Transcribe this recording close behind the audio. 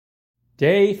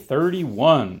Day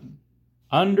 31.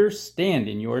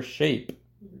 Understanding your shape.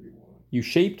 You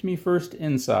shaped me first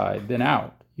inside, then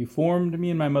out. You formed me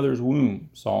in my mother's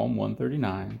womb. Psalm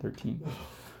 139:13.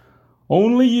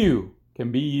 Only you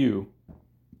can be you.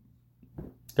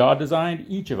 God designed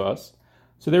each of us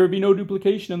so there would be no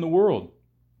duplication in the world.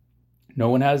 No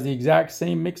one has the exact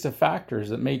same mix of factors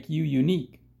that make you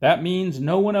unique. That means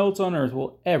no one else on earth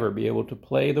will ever be able to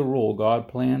play the role God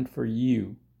planned for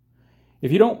you.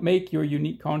 If you don't make your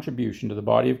unique contribution to the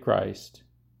body of Christ,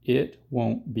 it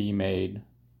won't be made.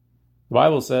 The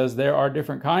Bible says there are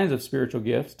different kinds of spiritual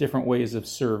gifts, different ways of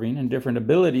serving, and different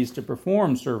abilities to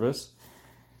perform service.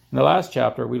 In the last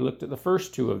chapter, we looked at the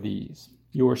first two of these,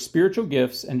 your spiritual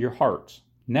gifts and your heart.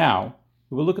 Now,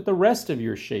 we will look at the rest of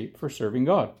your shape for serving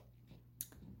God.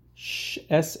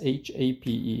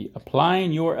 SHAPE,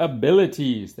 applying your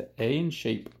abilities, the A in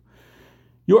shape.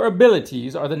 Your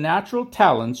abilities are the natural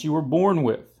talents you were born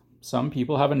with. Some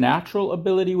people have a natural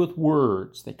ability with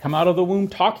words. They come out of the womb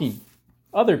talking.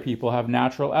 Other people have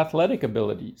natural athletic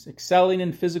abilities, excelling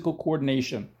in physical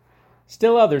coordination.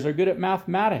 Still others are good at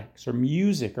mathematics or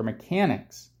music or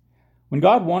mechanics. When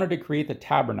God wanted to create the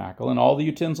tabernacle and all the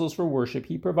utensils for worship,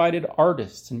 he provided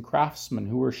artists and craftsmen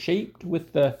who were shaped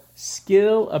with the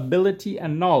skill, ability,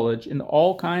 and knowledge in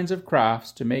all kinds of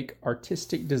crafts to make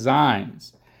artistic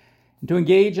designs and to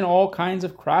engage in all kinds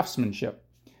of craftsmanship.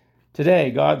 Today,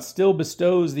 God still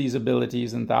bestows these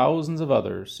abilities and thousands of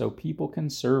others so people can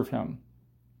serve him.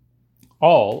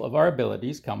 All of our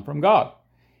abilities come from God.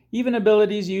 Even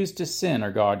abilities used to sin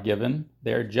are God-given.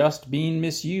 They're just being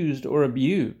misused or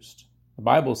abused. The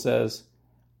Bible says,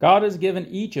 God has given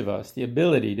each of us the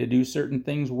ability to do certain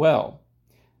things well.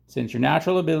 Since your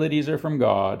natural abilities are from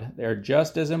God, they are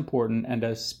just as important and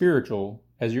as spiritual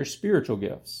as your spiritual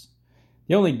gifts.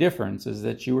 The only difference is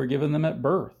that you were given them at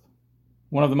birth.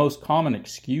 One of the most common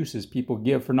excuses people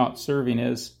give for not serving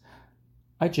is,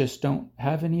 I just don't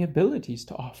have any abilities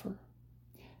to offer.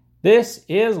 This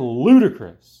is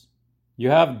ludicrous. You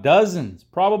have dozens,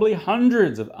 probably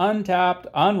hundreds of untapped,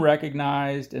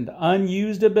 unrecognized, and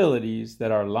unused abilities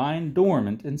that are lying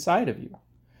dormant inside of you.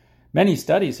 Many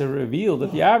studies have revealed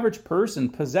that the average person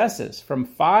possesses from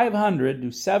 500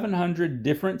 to 700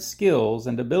 different skills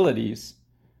and abilities,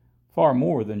 far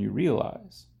more than you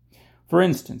realize. For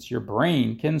instance, your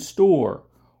brain can store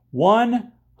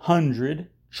 100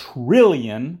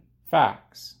 trillion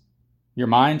facts. Your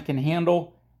mind can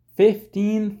handle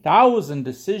 15,000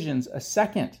 decisions a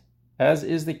second, as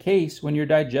is the case when your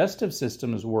digestive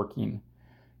system is working.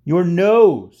 Your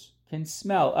nose can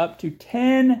smell up to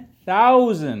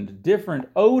 10,000 different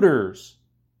odors.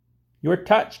 Your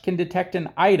touch can detect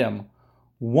an item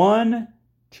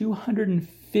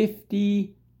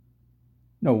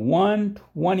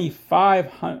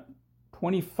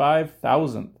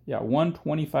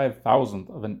 1/25,000th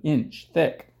of an inch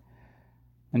thick.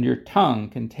 And your tongue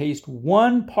can taste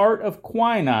 1 part of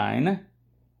quinine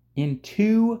in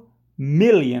 2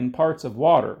 million parts of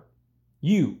water.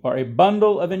 You are a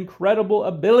bundle of incredible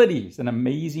abilities, an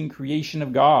amazing creation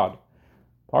of God.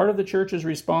 Part of the church's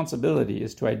responsibility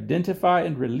is to identify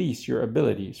and release your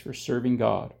abilities for serving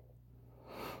God.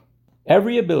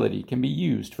 Every ability can be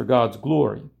used for God's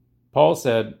glory. Paul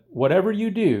said, whatever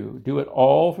you do, do it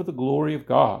all for the glory of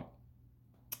God.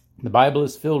 The Bible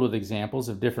is filled with examples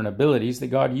of different abilities that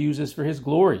God uses for his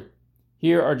glory.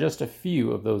 Here are just a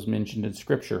few of those mentioned in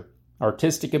Scripture.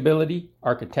 Artistic ability,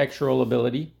 architectural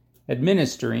ability,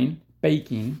 administering,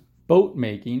 baking, boat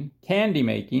making, candy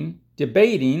making,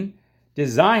 debating,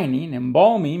 designing,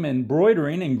 embalming,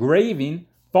 embroidering, engraving,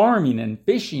 farming and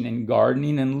fishing and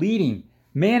gardening and leading,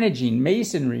 managing,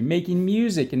 masonry, making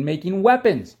music and making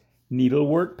weapons,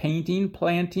 needlework, painting,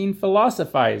 planting,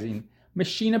 philosophizing,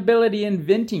 machine ability,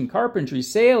 inventing, carpentry,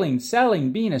 sailing,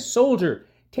 selling, being a soldier,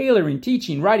 tailoring,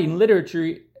 teaching, writing,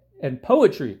 literature, and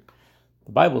poetry.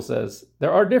 The Bible says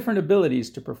there are different abilities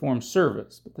to perform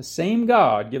service, but the same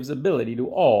God gives ability to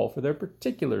all for their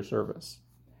particular service.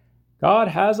 God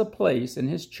has a place in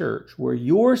his church where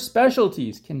your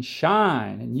specialties can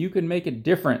shine and you can make a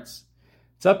difference.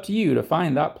 It's up to you to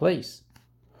find that place.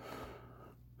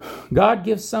 God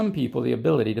gives some people the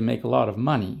ability to make a lot of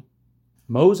money.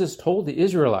 Moses told the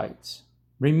Israelites,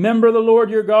 remember the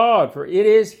Lord your God, for it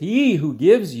is he who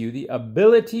gives you the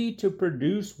ability to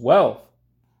produce wealth.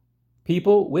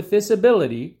 People with this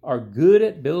ability are good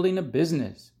at building a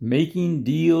business, making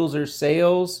deals or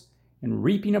sales, and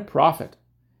reaping a profit.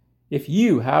 If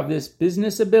you have this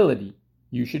business ability,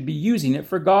 you should be using it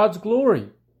for God's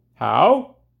glory.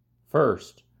 How?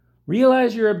 First,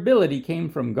 realize your ability came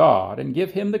from God and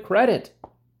give him the credit.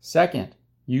 Second,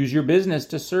 Use your business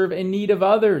to serve a need of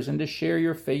others and to share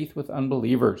your faith with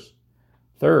unbelievers.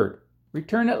 Third,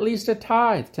 return at least a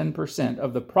tithe, 10%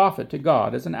 of the profit to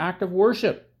God as an act of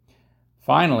worship.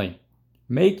 Finally,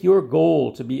 make your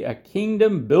goal to be a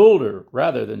kingdom builder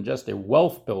rather than just a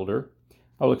wealth builder.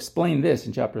 I'll explain this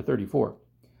in chapter 34.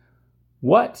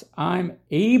 What I'm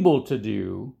able to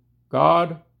do,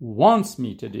 God wants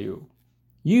me to do.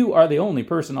 You are the only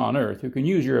person on earth who can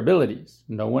use your abilities.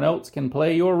 No one else can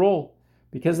play your role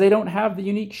because they don't have the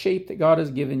unique shape that God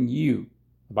has given you.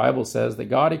 The Bible says that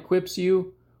God equips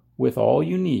you with all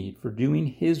you need for doing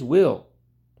His will.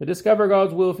 To discover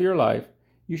God's will for your life,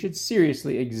 you should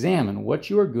seriously examine what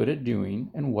you are good at doing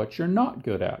and what you're not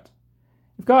good at.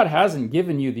 If God hasn't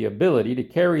given you the ability to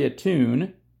carry a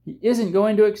tune, He isn't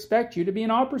going to expect you to be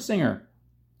an opera singer.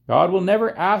 God will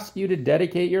never ask you to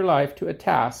dedicate your life to a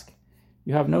task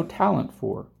you have no talent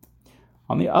for.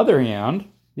 On the other hand,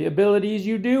 the abilities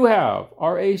you do have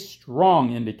are a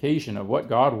strong indication of what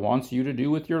God wants you to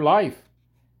do with your life.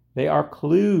 They are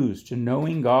clues to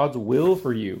knowing God's will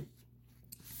for you.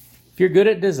 If you're good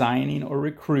at designing or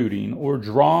recruiting or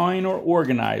drawing or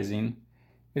organizing,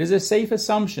 it is a safe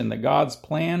assumption that God's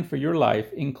plan for your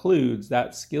life includes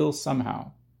that skill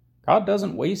somehow. God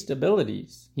doesn't waste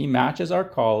abilities. He matches our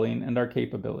calling and our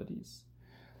capabilities.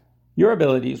 Your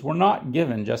abilities were not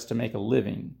given just to make a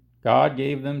living. God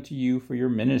gave them to you for your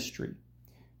ministry.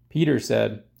 Peter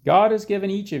said, God has given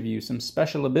each of you some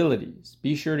special abilities.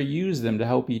 Be sure to use them to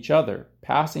help each other,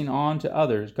 passing on to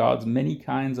others God's many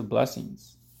kinds of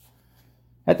blessings.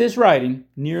 At this writing,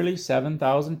 nearly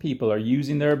 7,000 people are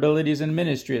using their abilities in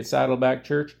ministry at Saddleback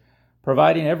Church,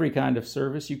 providing every kind of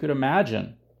service you could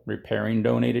imagine. Repairing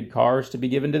donated cars to be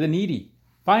given to the needy,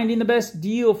 finding the best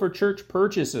deal for church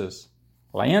purchases,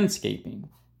 landscaping,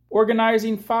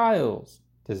 organizing files,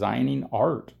 designing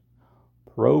art,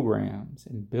 programs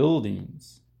and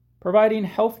buildings, providing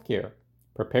health care,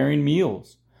 preparing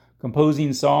meals,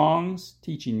 composing songs,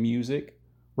 teaching music,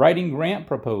 writing grant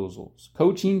proposals,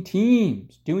 coaching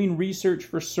teams, doing research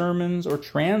for sermons or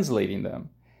translating them,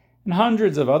 and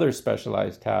hundreds of other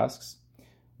specialized tasks.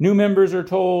 New members are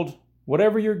told,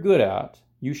 whatever you're good at,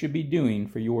 you should be doing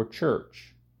for your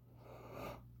church.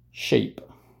 Shape.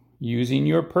 Using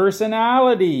your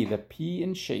personality, the P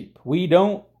in shape. We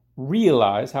don't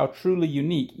realize how truly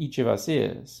unique each of us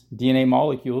is. DNA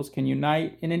molecules can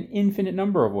unite in an infinite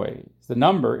number of ways. The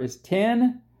number is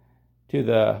 10 to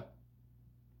the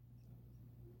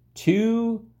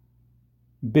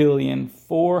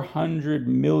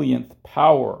 2,400,000,000th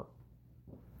power.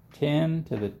 10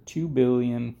 to the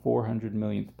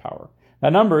 2,400,000,000th power.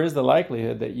 That number is the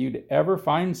likelihood that you'd ever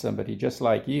find somebody just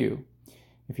like you.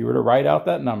 If you were to write out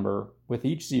that number, with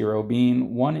each zero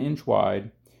being 1 inch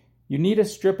wide, you need a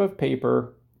strip of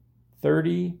paper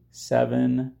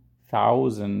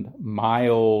 37,000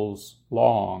 miles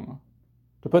long.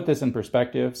 To put this in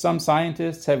perspective, some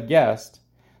scientists have guessed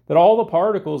that all the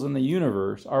particles in the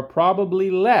universe are probably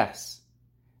less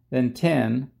than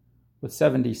 10 with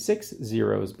 76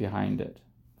 zeros behind it,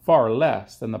 far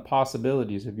less than the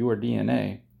possibilities of your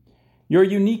DNA. Your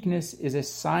uniqueness is a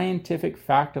scientific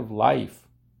fact of life.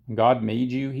 When God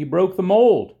made you, He broke the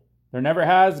mold. There never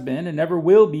has been and never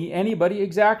will be anybody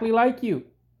exactly like you.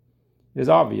 It is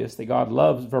obvious that God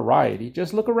loves variety.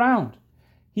 Just look around.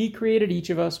 He created each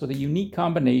of us with a unique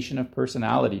combination of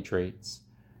personality traits.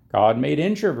 God made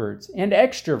introverts and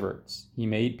extroverts. He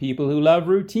made people who love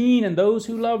routine and those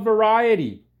who love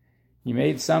variety. He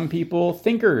made some people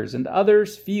thinkers and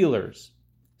others feelers.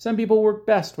 Some people work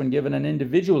best when given an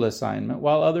individual assignment,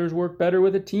 while others work better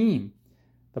with a team.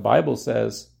 The Bible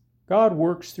says, God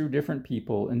works through different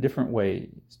people in different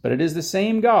ways, but it is the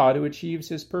same God who achieves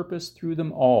His purpose through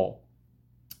them all.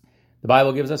 The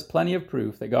Bible gives us plenty of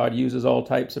proof that God uses all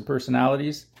types of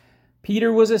personalities.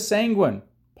 Peter was a sanguine.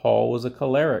 Paul was a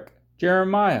choleric.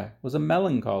 Jeremiah was a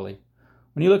melancholy.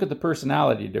 When you look at the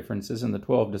personality differences in the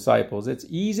 12 disciples, it's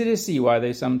easy to see why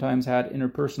they sometimes had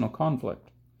interpersonal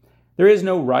conflict. There is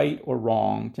no right or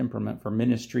wrong temperament for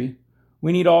ministry.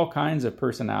 We need all kinds of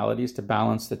personalities to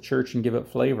balance the church and give it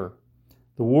flavor.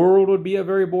 The world would be a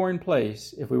very boring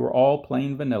place if we were all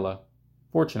plain vanilla.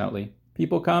 Fortunately,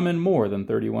 people come in more than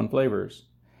 31 flavors.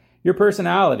 Your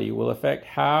personality will affect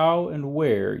how and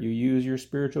where you use your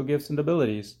spiritual gifts and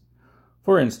abilities.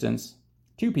 For instance,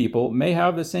 two people may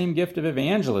have the same gift of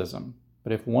evangelism,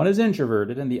 but if one is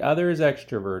introverted and the other is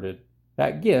extroverted,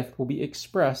 that gift will be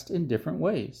expressed in different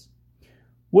ways.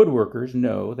 Woodworkers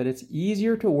know that it's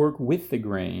easier to work with the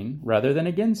grain rather than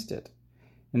against it.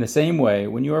 In the same way,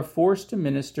 when you are forced to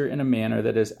minister in a manner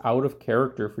that is out of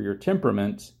character for your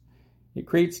temperament, it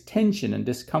creates tension and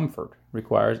discomfort,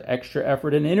 requires extra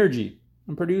effort and energy.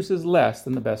 and produces less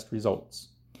than the best results.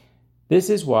 This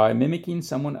is why mimicking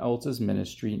someone else's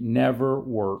ministry never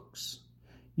works.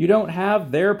 You don't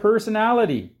have their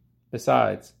personality.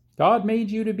 Besides, God made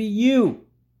you to be you.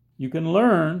 You can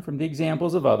learn from the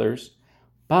examples of others,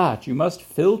 but you must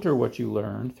filter what you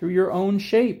learn through your own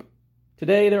shape.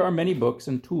 Today, there are many books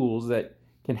and tools that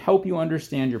can help you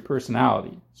understand your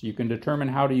personality so you can determine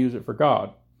how to use it for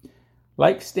God.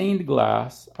 Like stained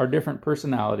glass, our different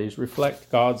personalities reflect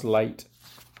God's light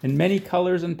in many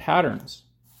colors and patterns.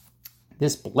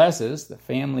 This blesses the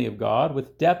family of God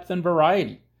with depth and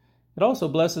variety. It also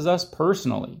blesses us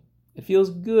personally. It feels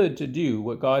good to do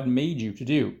what God made you to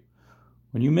do.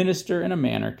 When you minister in a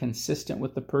manner consistent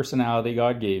with the personality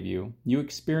God gave you, you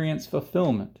experience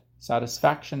fulfillment,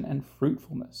 satisfaction, and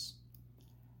fruitfulness.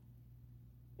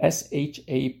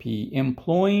 SHAP,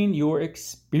 employing your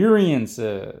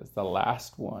experiences. The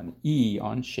last one, E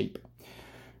on shape.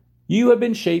 You have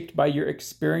been shaped by your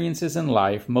experiences in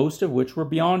life, most of which were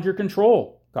beyond your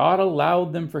control. God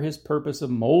allowed them for His purpose of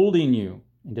molding you.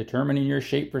 In determining your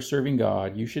shape for serving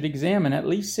God, you should examine at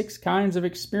least 6 kinds of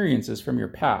experiences from your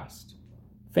past.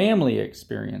 Family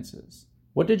experiences.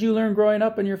 What did you learn growing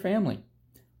up in your family?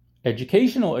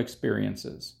 Educational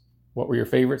experiences. What were your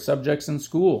favorite subjects in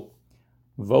school?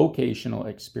 Vocational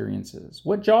experiences.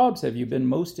 What jobs have you been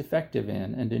most effective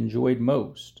in and enjoyed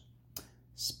most?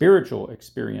 Spiritual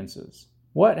experiences.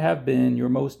 What have been your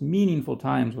most meaningful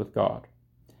times with God?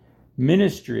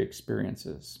 Ministry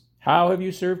experiences. How have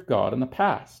you served God in the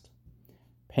past?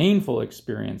 Painful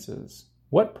experiences.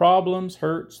 What problems,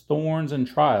 hurts, thorns, and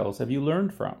trials have you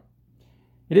learned from?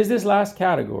 It is this last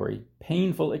category,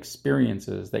 painful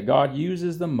experiences, that God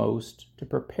uses the most to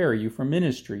prepare you for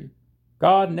ministry.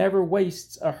 God never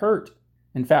wastes a hurt.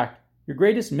 In fact, your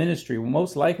greatest ministry will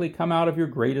most likely come out of your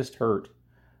greatest hurt.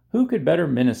 Who could better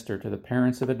minister to the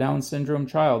parents of a Down syndrome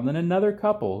child than another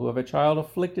couple who have a child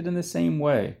afflicted in the same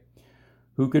way?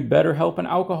 Who could better help an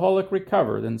alcoholic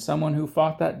recover than someone who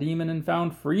fought that demon and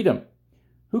found freedom?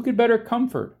 Who could better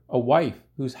comfort a wife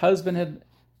whose husband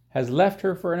has left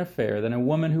her for an affair than a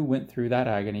woman who went through that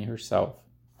agony herself?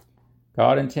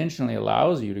 God intentionally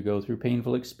allows you to go through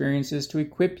painful experiences to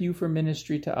equip you for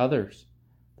ministry to others.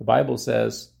 The Bible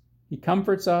says, He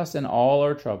comforts us in all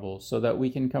our troubles so that we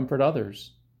can comfort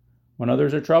others. When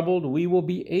others are troubled, we will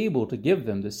be able to give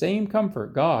them the same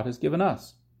comfort God has given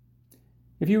us.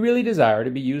 If you really desire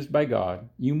to be used by God,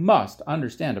 you must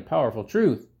understand a powerful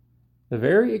truth. The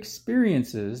very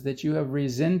experiences that you have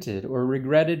resented or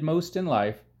regretted most in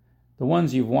life, the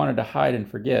ones you've wanted to hide and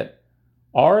forget,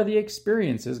 are the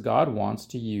experiences God wants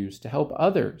to use to help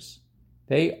others.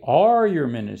 They are your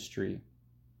ministry.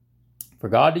 For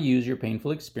God to use your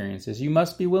painful experiences, you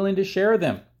must be willing to share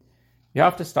them. You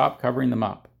have to stop covering them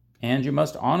up. And you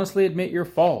must honestly admit your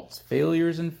faults,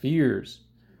 failures, and fears.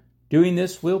 Doing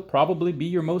this will probably be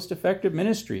your most effective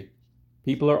ministry.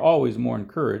 People are always more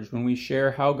encouraged when we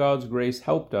share how God's grace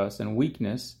helped us in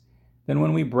weakness than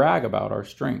when we brag about our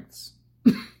strengths.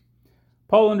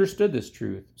 Paul understood this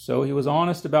truth, so he was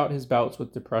honest about his bouts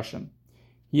with depression.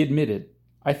 He admitted,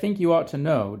 "I think you ought to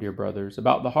know, dear brothers,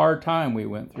 about the hard time we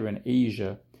went through in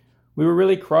Asia. We were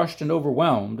really crushed and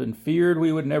overwhelmed and feared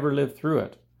we would never live through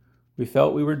it. We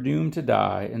felt we were doomed to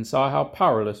die and saw how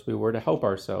powerless we were to help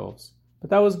ourselves. But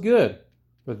that was good,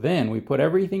 for then we put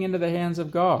everything into the hands of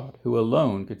God, who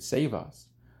alone could save us.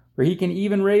 For He can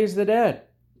even raise the dead,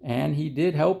 and He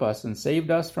did help us and saved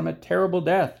us from a terrible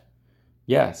death.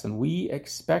 Yes, and we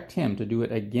expect Him to do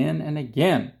it again and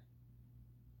again."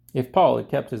 If Paul had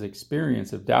kept his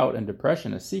experience of doubt and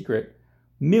depression a secret,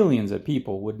 millions of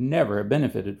people would never have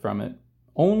benefited from it.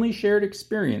 Only shared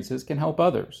experiences can help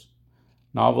others.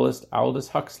 Novelist Aldous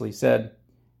Huxley said,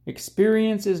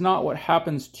 "Experience is not what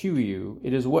happens to you,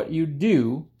 it is what you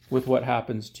do with what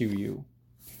happens to you."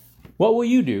 What will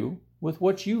you do with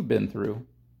what you've been through?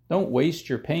 Don't waste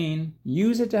your pain.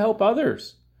 Use it to help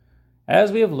others.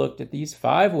 As we have looked at these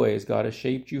 5 ways God has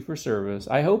shaped you for service,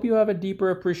 I hope you have a deeper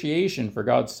appreciation for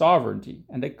God's sovereignty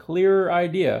and a clearer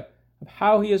idea of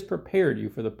how He has prepared you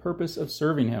for the purpose of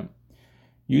serving Him.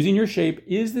 Using your shape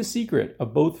is the secret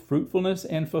of both fruitfulness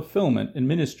and fulfillment in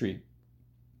ministry.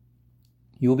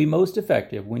 You will be most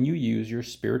effective when you use your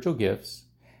spiritual gifts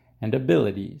and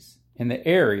abilities in the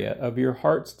area of your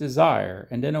heart's desire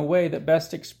and in a way that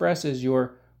best expresses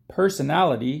your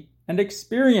personality and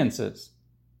experiences.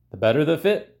 The better the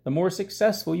fit, the more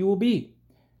successful you will be.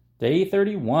 Day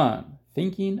 31,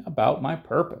 thinking about my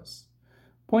purpose.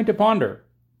 Point to ponder.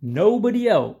 Nobody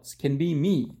else can be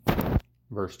me.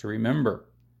 Verse to remember.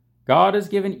 God has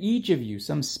given each of you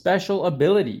some special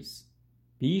abilities.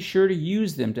 Be sure to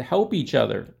use them to help each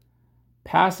other,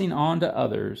 passing on to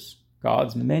others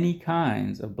God's many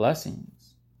kinds of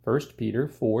blessings. 1 Peter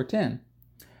 4:10.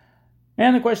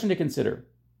 And the question to consider: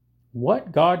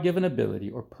 what God-given ability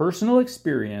or personal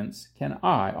experience can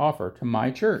I offer to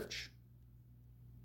my church?